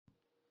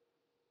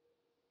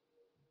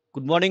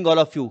Good morning, all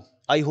of you.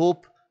 I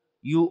hope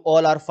you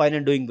all are fine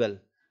and doing well.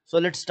 So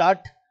let's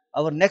start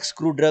our next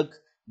crude drug,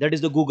 that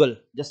is the Google.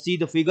 Just see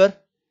the figure,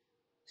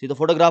 see the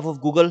photograph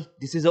of Google.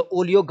 This is a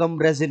oleogum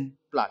resin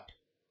plant.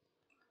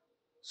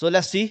 So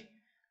let's see.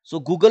 So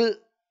Google,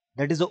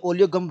 that is the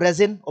oleogum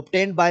resin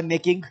obtained by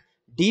making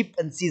deep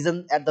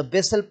incision at the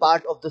basal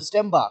part of the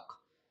stem bark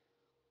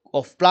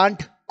of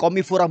plant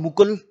Commiphora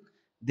mucul.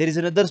 There is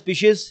another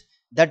species,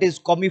 that is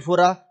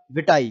Commiphora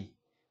vitae,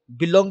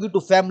 belonging to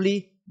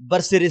family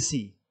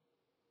Burseraceae.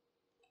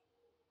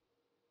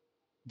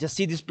 Just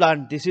see this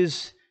plant. This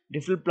is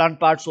different plant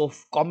parts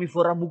of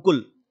Commiphora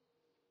mucul.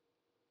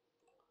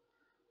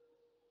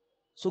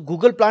 So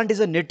Google plant is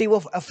a native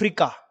of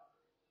Africa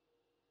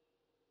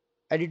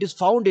and it is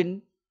found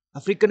in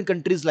African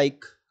countries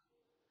like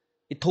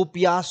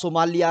Ethiopia,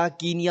 Somalia,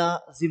 Kenya,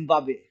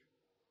 Zimbabwe.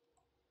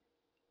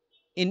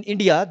 In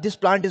India, this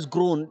plant is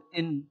grown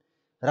in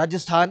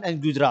Rajasthan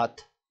and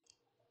Gujarat.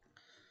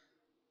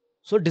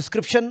 So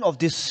description of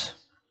this,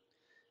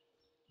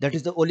 that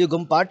is the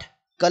oleogum part.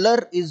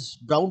 Color is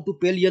brown to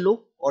pale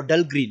yellow or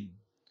dull green.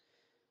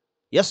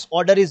 Yes,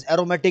 odor is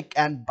aromatic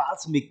and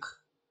balsamic.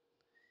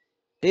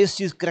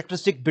 Taste is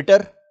characteristic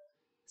bitter.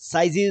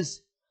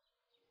 Sizes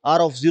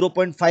are of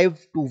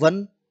 0.5 to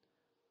 1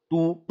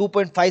 to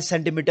 2.5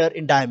 centimeter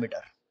in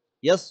diameter.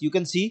 Yes, you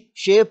can see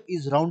shape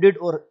is rounded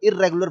or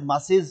irregular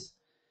masses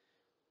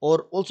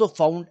or also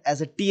found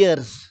as a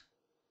tears.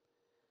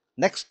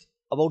 Next,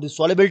 about the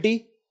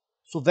solubility.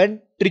 So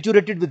when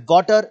triturated with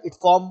water, it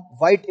forms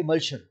white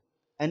emulsion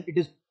and it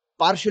is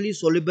partially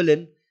soluble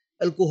in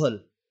alcohol.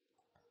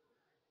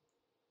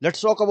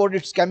 Let's talk about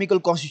its chemical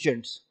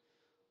constituents.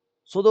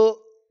 So the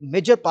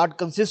major part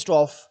consists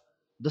of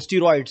the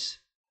steroids,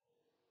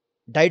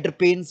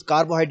 diterpenes,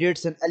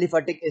 carbohydrates and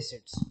aliphatic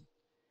acids.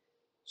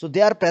 So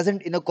they are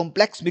present in a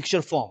complex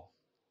mixture form.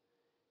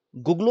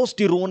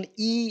 Guglosterone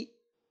E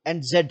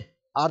and Z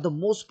are the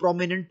most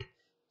prominent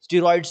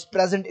steroids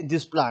present in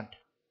this plant.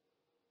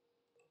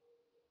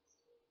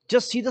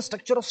 Just see the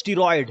structure of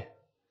steroid.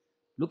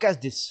 Look at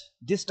this.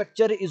 This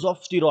structure is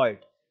of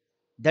steroid.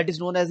 That is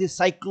known as the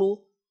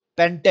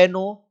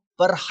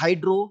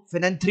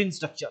cyclopentanoperhydrophenanthrin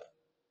structure.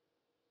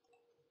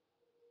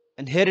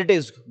 And here it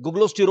is,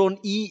 guglosterone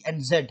E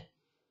and Z.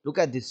 Look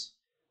at this.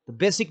 The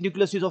basic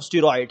nucleus is of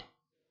steroid.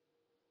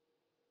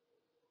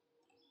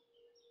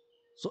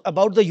 So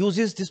about the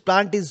uses, this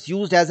plant is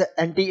used as an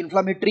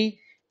anti-inflammatory,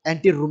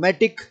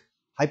 anti-rheumatic,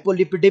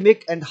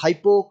 hypolipidemic and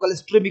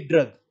hypocholesteremic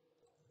drug.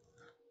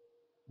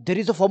 There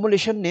is a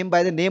formulation named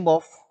by the name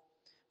of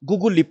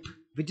Gugulip,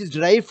 which is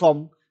derived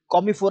from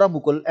Commiphora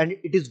mucul and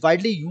it is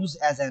widely used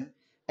as an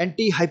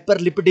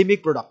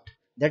anti-hyperlipidemic product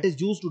that is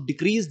used to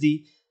decrease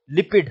the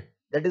lipid,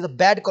 that is a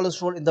bad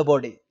cholesterol in the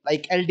body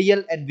like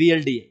LDL and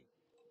VLDL.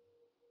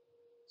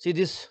 See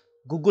this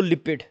Google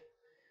lipid.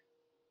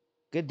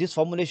 Okay, this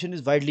formulation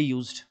is widely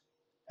used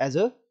as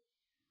a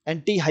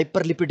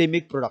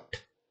anti-hyperlipidemic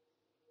product.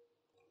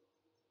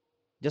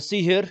 Just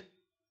see here,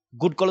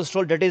 good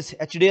cholesterol, that is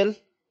HDL,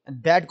 and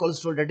bad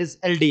cholesterol, that is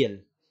LDL.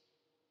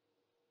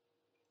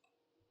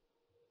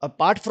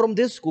 Apart from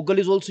this, Google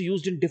is also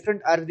used in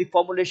different Ayurvedic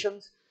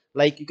formulations.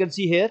 Like you can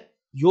see here,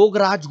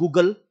 Yograj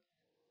Google.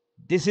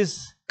 This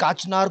is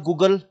Kachnar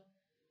Google,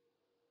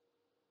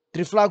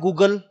 Trifla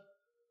Google,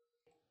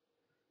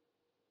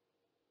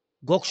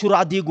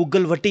 Gokshuradi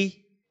Google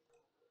Vati.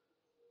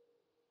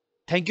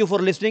 Thank you for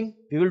listening.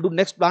 We will do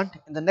next plant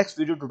in the next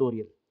video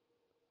tutorial.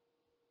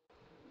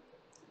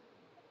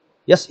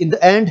 Yes, in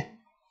the end,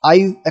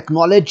 I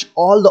acknowledge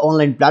all the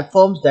online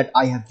platforms that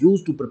I have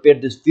used to prepare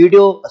this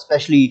video,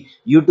 especially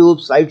YouTube,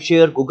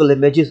 SlideShare, Google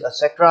Images,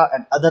 etc.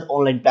 and other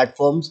online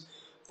platforms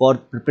for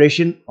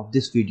preparation of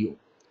this video.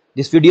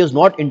 This video is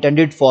not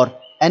intended for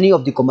any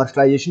of the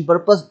commercialization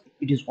purpose.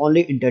 It is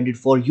only intended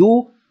for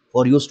you,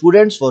 for your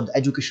students, for the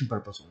education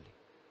purpose only.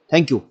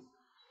 Thank you.